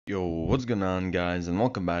Yo, what's going on guys, and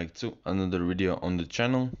welcome back to another video on the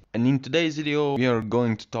channel. And in today's video we are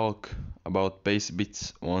going to talk about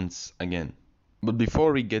Pacybits once again. But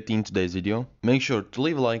before we get into today's video, make sure to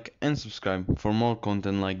leave a like and subscribe for more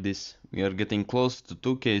content like this. We are getting close to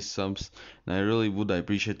 2k subs and I really would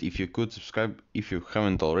appreciate if you could subscribe if you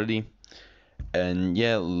haven't already. And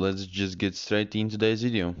yeah, let's just get straight into today's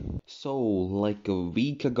video. So, like a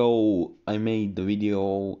week ago, I made the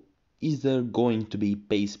video, is there going to be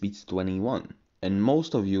Pacybits 21? And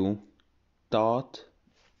most of you thought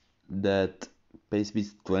that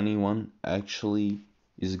Pacybits 21 actually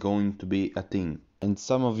is going to be a thing. And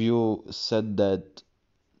some of you said that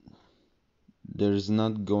there's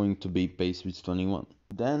not going to be Pacybits 21.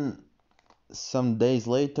 Then some days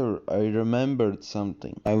later, I remembered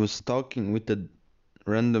something. I was talking with a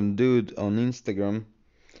random dude on Instagram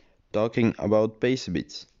talking about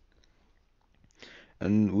Pacybits,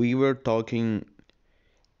 and we were talking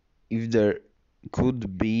if there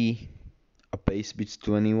could be a Pacybits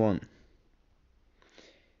 21.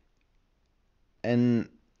 And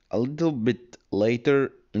a little bit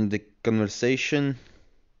later in the conversation,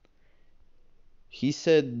 he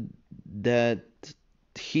said that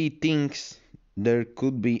he thinks there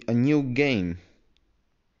could be a new game,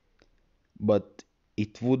 but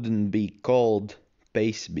it wouldn't be called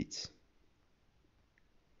Pacebits.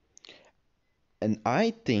 And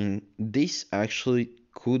I think this actually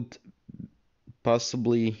could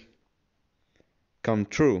possibly come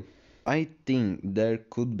true. I think there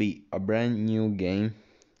could be a brand new game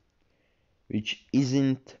which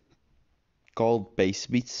isn't called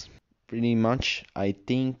Pacebits. Pretty much, I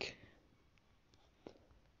think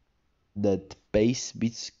that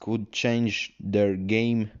Pacebits could change their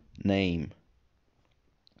game name,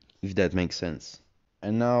 if that makes sense.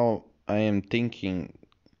 And now I am thinking,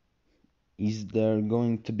 is there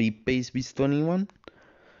going to be Pacebits 21?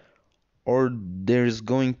 Or there's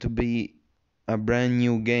going to be a brand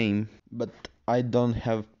new game, but I don't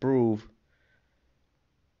have proof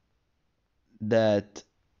that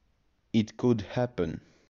it could happen.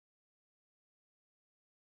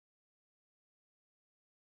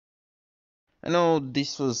 I know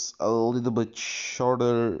this was a little bit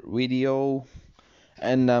shorter video,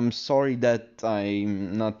 and I'm sorry that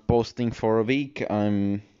I'm not posting for a week.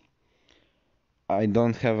 I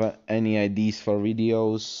don't have any ideas for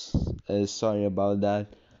videos. Sorry about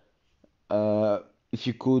that. If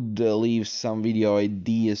you could leave some video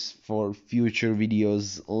ideas for future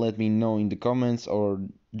videos, let me know in the comments, or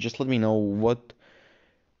just let me know what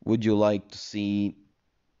would you like to see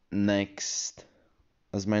next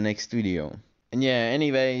as my next video. And yeah,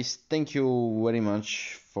 anyways, thank you very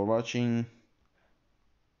much for watching.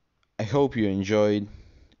 I hope you enjoyed.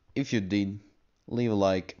 If you did, leave a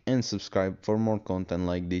like and subscribe for more content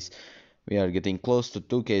like this. We are getting close to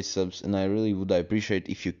 2k subs and I really would appreciate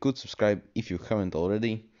if you could subscribe if you haven't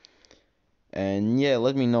already. And yeah,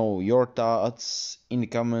 let me know your thoughts in the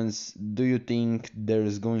comments. Do you think there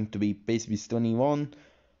is going to be Pacebits 21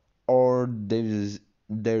 or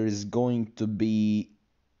there is going to be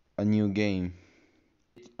a new game?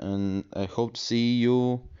 And I hope to see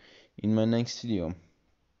you in my next video.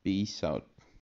 Peace out.